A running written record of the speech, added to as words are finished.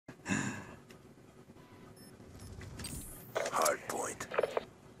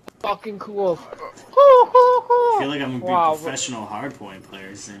fucking cool. I feel like I'm gonna be professional hardpoint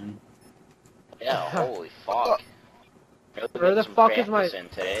player soon. Yeah, holy fuck. Where the fuck is my...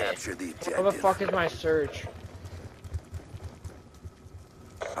 Capture the objective. Where the fuck is my search?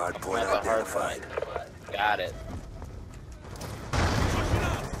 Hardpoint identified. Got it.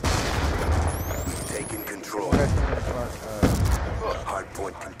 Taking control.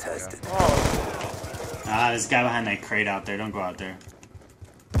 Hardpoint contested. This guy behind that crate out there. Don't go out there.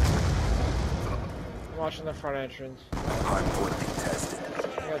 I'm watching the front entrance. Hardpoint contested.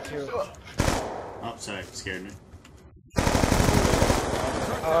 I got two. Oh, sorry. Scared me.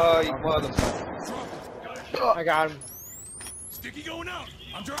 You motherfucker. I got him. Sticky going out.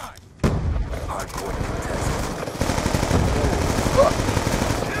 I'm dry. Hardpoint contested.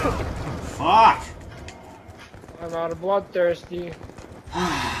 Fuck! I'm out of bloodthirsty.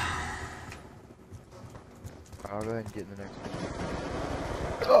 I'll go ahead and get in the next one.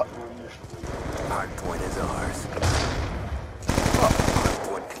 Hardpoint is ours.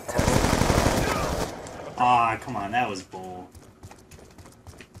 Hardpoint contested. Ah, come on. That was bull.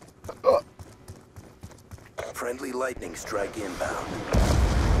 Friendly lightning strike inbound.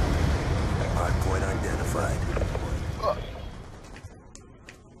 Hardpoint identified.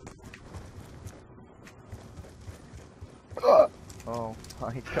 Oh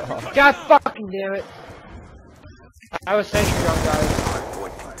my god. God fucking damn it. I was sentry gun, guys.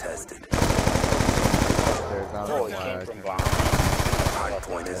 Hardpoint contested. There's not Holy enough came fire. from behind.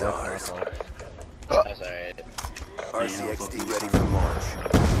 Hardpoint is ours. That's alright. RCXD ready for launch.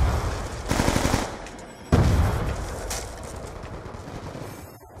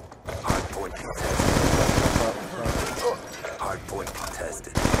 Hardpoint contested. Hardpoint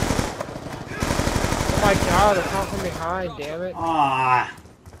contested. Oh my god, they're coming from behind, damn it. Ah.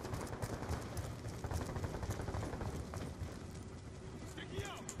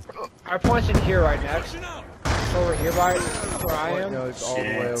 Our point's in here right next. It's over here by where I am. No, it's all the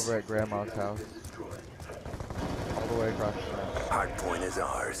way over at Grandma's house. All the way across the map. Hardpoint is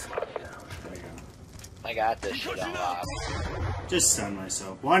ours. I got this shit unlocked. Just stunned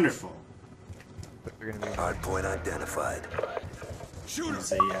myself. Wonderful. They're gonna be Hardpoint identified. Shooter.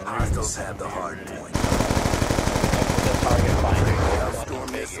 So, yeah, Hostiles have the hardpoint. The target finder. Storm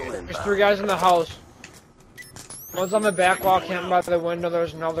missile There's inbound. 3 guys in the house. One's on the back wall, camping by the window.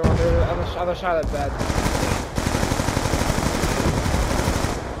 There's another one. They're on the other side of the bed.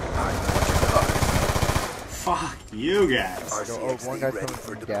 Fuck you guys. RCXD one guy's ready coming for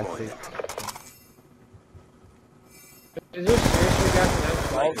from the gas deployment. Is there seriously guys an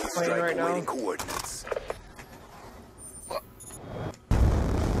M12 Lightning playing strike right now? awaiting coordinates.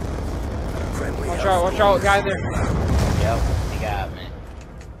 Friendly Watch house out, storm guy there. Yep, he got me.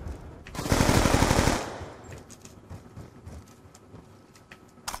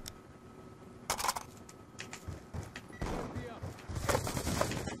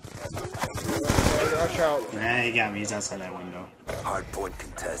 Watch out. Nah, he got me. He's outside that window. Hardpoint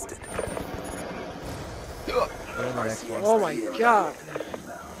contested. Oh my god.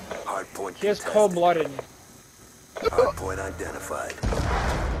 Hardpoint He has contested. cold-blooded. Hardpoint identified.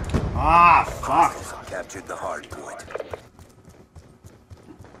 Ah, fuck. Hostiles captured the hardpoint.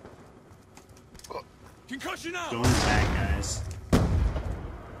 Concussion out. Go in the back, guys.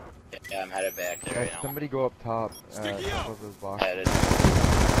 Yeah, I'm headed back there Guys, now. somebody go up top. Sticky out. Above those boxes. Headed.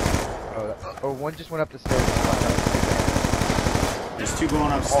 Oh, one just went up the stairs. There's 2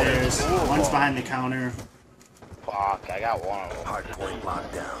 going upstairs. Oh, there's 2 of One's them. behind the counter. Fuck, I got one of them. Hardpoint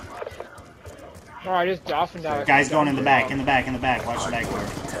locked down. Oh, I just dolphined out. Guys going in the back, in the back, in the back. Watch the back door.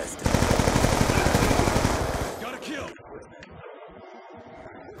 Hardpoint contested. Got a kill.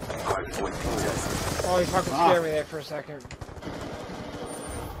 Hardpoint contested. Oh, he fucking scared me there for a second.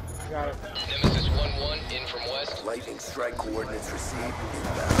 Got it. Nemesis 1-1 in from west. Lightning strike coordinates received.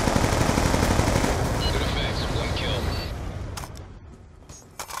 Inbound. Good effects. 1 kill.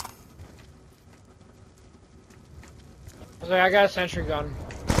 I was like, I got a sentry gun.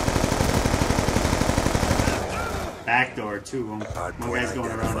 Back door, 2 of them. One guy's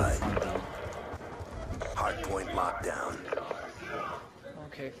going around in front, though. Hardpoint locked down.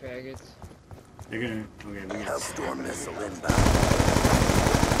 Okay, faggots. They're gonna... Okay, we got... Hellstorm missile inbound.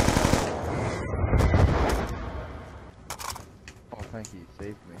 Oh, thank you.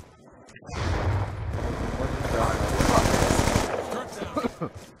 Saved me.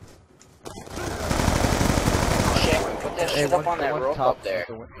 Shit, put that shit up on that roof up there.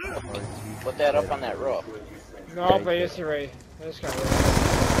 Put that up on that roof. No, but yes, you're right. I just got it.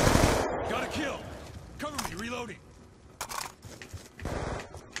 Got a kill. Cover me. Reloading.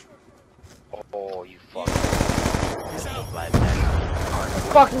 Oh, you fuck.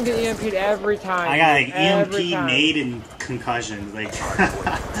 I fucking get EMP'd every time. I got like EMP, time. nade, and concussion. Like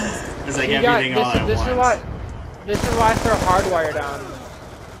it's like everything all at once. This is why I throw hardwire down.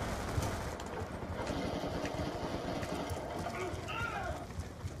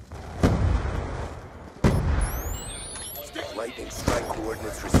 Lightning strike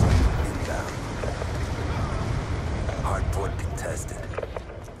coordinates received inbound. Hardpoint contested.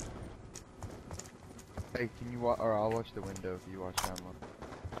 Hey, can you watch, or I'll watch the window if you watch down low.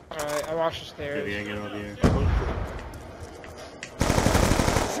 Alright, I watch the stairs. Maybe I get over here.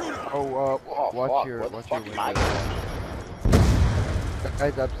 Watch your window.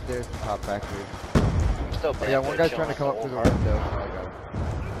 Guys upstairs, top factory. Yeah, one guy's trying to come up through the window. I got him.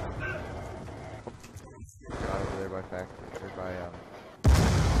 Got over there by factory, or by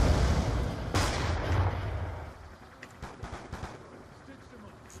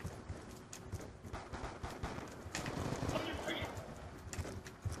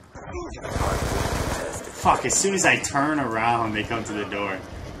Fuck, as soon as I turn around, they come to the door.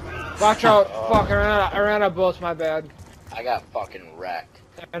 Watch out. Fuck, I ran out of bullets, my bad. I got fucking wrecked.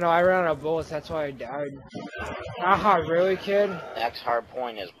 I know, I ran out of bullets, that's why I died. Aha, really, kid? Next hard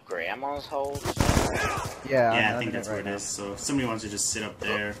point is grandma's house. Yeah, I think that's where it is. So if somebody wants to just sit up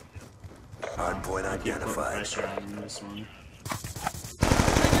there. Hardpoint identified. Pressure on this one.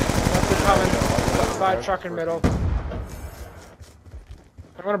 That's coming. Fire truck in middle.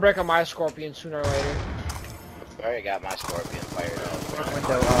 I'm gonna break up my scorpion sooner or later. I already got my scorpion fired up.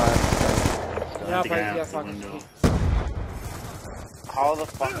 window. Yeah, fucking. How the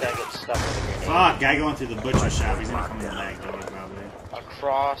fuck did I get stuck with a grenade? Fuck, guy going through the butcher shop. He's gonna come in the back door probably.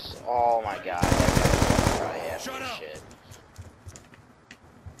 Across. Oh my god. That guy's probably after this shit.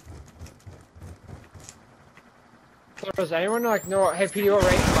 So does anyone like know? Hey, PD, what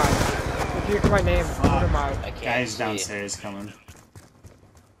rank am I? If you hear my name, what am I? I can't Guy's see. downstairs coming.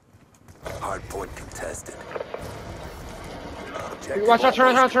 Hardpoint contested. Watch out!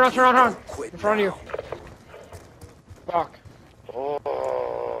 Turn around! In front of you. Fuck.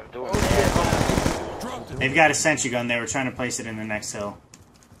 Oh, I'm doing bad. They've got a sentry gun. They were trying to place it in the next hill.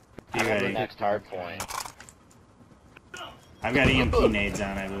 Be I'm on the ready. next hard point. I've got EMP nades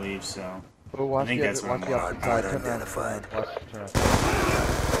on, I believe, so. I think that's where I'm going. Identified.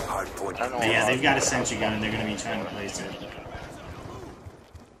 Hardpoint. But yeah, they've got a sentry gun and they're going to be trying to place it.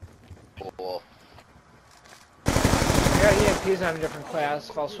 Cool. I got EMPs on a different class.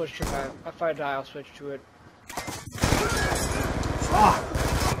 If I'll switch to my, if I die, I'll switch to it. Fuck!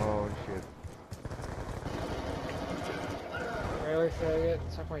 Oh shit. Really, faggot?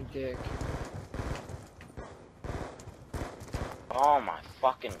 Suck my dick. Oh my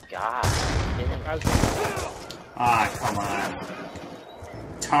fucking god. Ah, come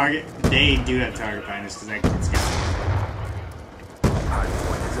on. Target. They do have target finders because that kid's got it.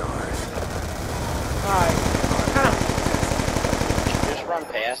 Hardpoint is ours. Alright. Just run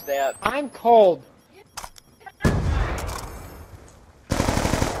past that. I'm cold.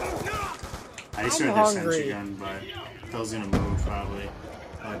 I just heard their sentry gun, but Phil's gonna move probably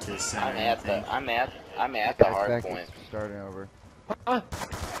to the center. I'm at the hard point. Starting over. Huh?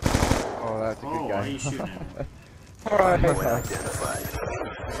 Oh, that's a good guy. Why are you shooting him? Alright. Identified.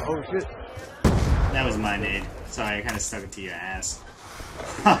 Oh shit. That was my nade. Sorry, I kind of stuck it to your ass.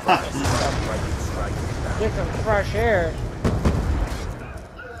 Get some fresh air.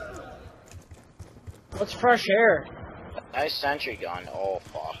 What's fresh air? Nice sentry gun. Oh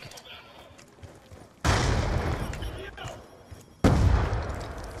fuck.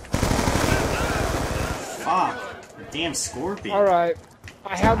 Fuck. Damn scorpion. Alright.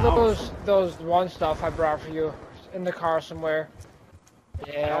 I have those one stuff I brought for you in the car somewhere.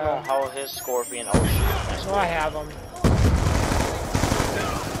 Yeah. I don't know how his scorpion. Oh shit. So I have them.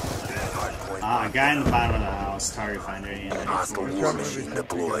 Ah, a guy in the bottom of the house, target finder, and then Hostile war machine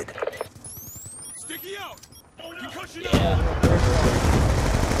deployed. Sticky out! Concussion out! Yeah.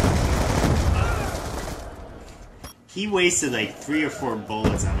 he wasted like 3 or 4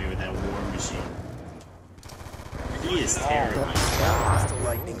 bullets on me with that war machine. He is terrible. Hostile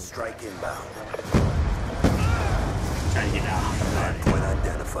lightning strike inbound. Trying to get out. Hardpoint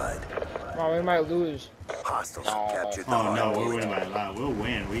identified. Well, we might lose. Hostiles No. captured the Oh no, hardpoint. we're winning by a lot. We'll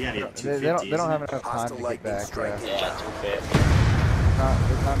win. We gotta get They 250. don't have enough time Hostile to get lightning back. strike Yeah. Yeah, 250.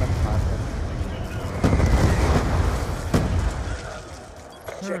 There's not enough time.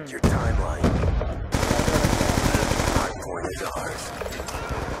 Check your timeline. Hardpoint is ours.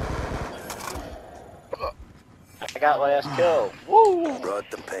 I got last kill. Woo! Brought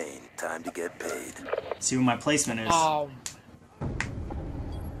the pain. Time to get paid. See what my placement is.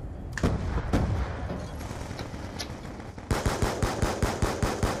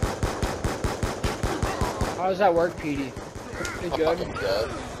 How does that work, Petey? Pretty good. Fucking good.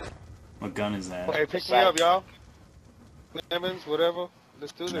 What gun is that? Hey, pick me up, y'all. Clemen7s, whatever.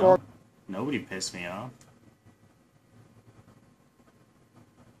 Let's do this. No, nobody pissed me off.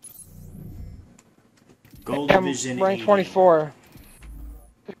 Gold I'm Division rank 80. 24. Are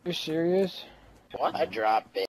you serious? What? I dropped it.